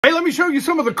Hey, let me show you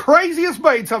some of the craziest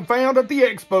baits I've found at the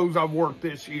expos I've worked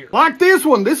this year. Like this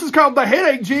one. This is called the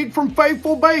headache jig from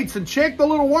Faithful Baits, and check the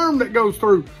little worm that goes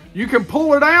through. You can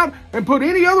pull it out and put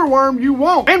any other worm you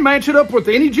want and match it up with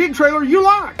any jig trailer you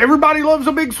like. Everybody loves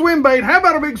a big swim bait. How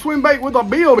about a big swim bait with a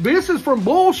bill? This is from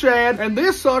Bull Shad, and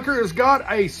this sucker has got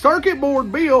a circuit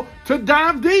board bill to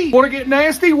dive deep. Want to get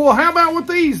nasty? Well, how about with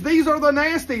these? These are the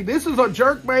nasty. This is a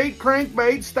jerk bait, crank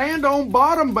bait, stand-on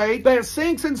bottom bait that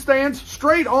sinks and stands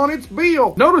straight on its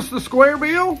bill. Notice the square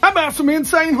bill? How about some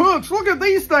insane hooks? Look at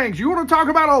these things. You want to talk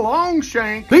about a long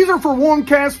shank? These are for one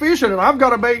cast fishing, and I've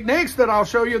got a bait next that I'll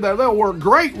show you that they'll work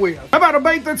great with. How about a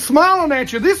bait that's smiling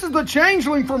at you? This is the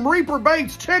Changeling from Reaper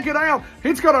Baits. Check it out.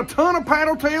 It's got a ton of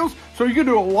paddle tails, so you can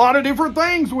do a lot of different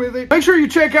things with it. Make sure you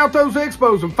check out those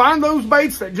expos and find those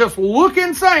baits that just look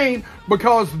insane,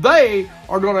 because they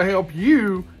are going to help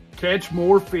you catch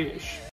more fish.